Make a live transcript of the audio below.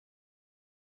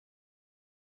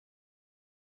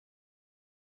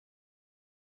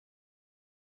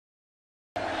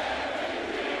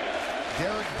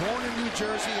born in New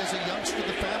Jersey. As a youngster,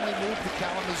 the family moved to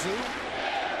Kalamazoo.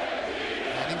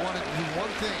 And he wanted to do one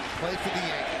thing, play for the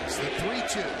Yankees. The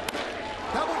 3-2.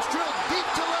 That one's drilled deep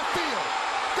to left field.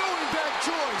 Going back,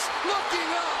 Joyce, looking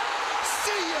up.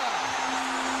 See ya!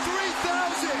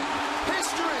 3,000!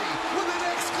 History with an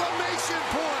exclamation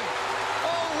point!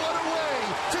 Oh, what a way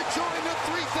to join the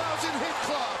 3,000 hit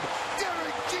club!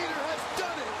 Derek Jeter has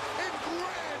done it in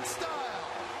grand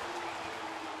style!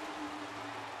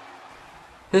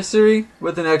 History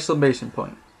with an exclamation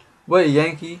point. What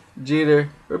Yankee, Jeter,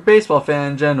 or baseball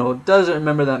fan in general doesn't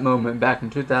remember that moment back in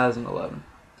 2011?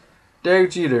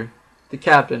 Derek Jeter, the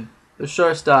captain, the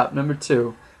shortstop, number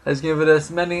 2, has given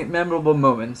us many memorable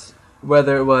moments,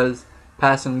 whether it was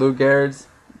passing Lou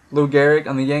Gehrig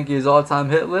on the Yankees'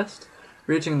 all-time hit list,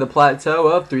 reaching the plateau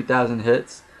of 3,000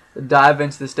 hits, the dive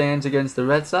into the stands against the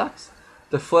Red Sox,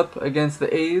 the flip against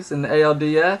the A's in the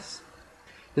ALDS,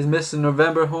 his missed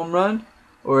November home run,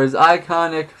 or his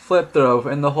iconic flip throw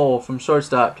in the hole from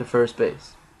shortstop to first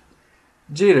base.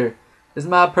 Jeter is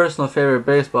my personal favorite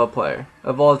baseball player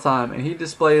of all time, and he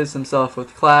displays himself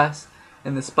with class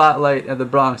in the spotlight of the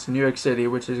Bronx in New York City,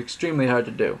 which is extremely hard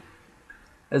to do.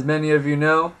 As many of you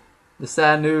know, the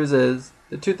sad news is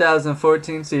the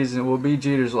 2014 season will be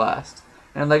Jeter's last,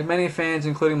 and like many fans,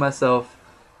 including myself,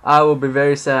 I will be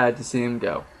very sad to see him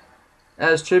go.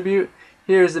 As tribute,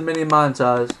 here is a mini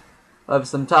montage of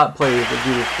some top plays of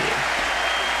Jeter's career.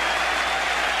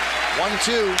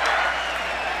 1-2.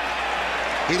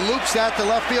 He loops that to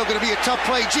left field. Going to be a tough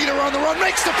play. Jeter on the run,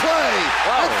 makes the play,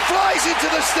 and flies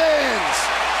into the stands.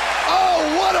 Oh,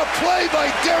 what a play by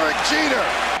Derek Jeter!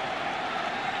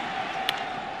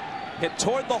 Hit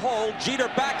toward the hole.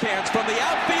 Jeter backhands from the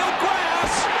outfield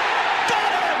grass.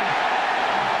 Got him!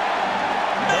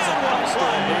 Doesn't run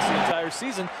stolen base the entire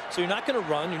season, so you're not going to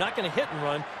run. You're not going to hit and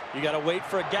run. You got to wait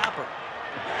for a gapper.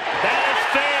 That is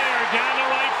fair down the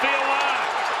right field line.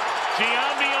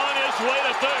 Giambi on his way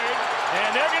to third,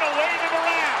 and they're going to wave him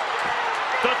around.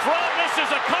 The throw misses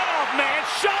a cutoff man.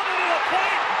 Shot into the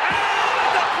plate. Out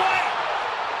of the plate.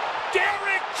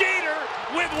 Derek Jeter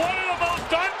with one of the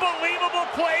most unbelievable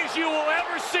plays you will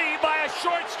ever see by a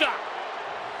shortstop.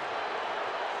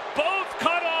 Both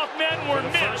cutoff men were for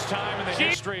the missed. first time in the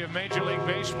history of Major League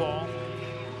Baseball,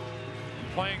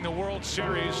 playing the World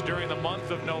Series during the month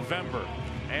of November,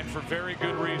 and for very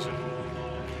good reason.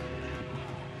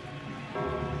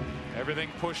 Everything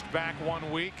pushed back 1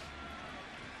 week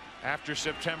after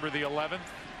September the 11th,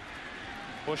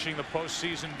 pushing the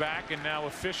postseason back, and now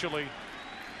officially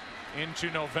into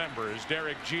November as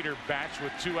Derek Jeter bats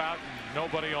with 2 out and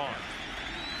nobody on.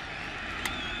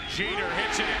 Jeter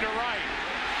hits it into right.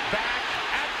 Back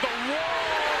at the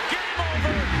wall. Game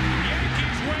over.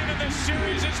 Yankees win, and the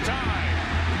series is tied.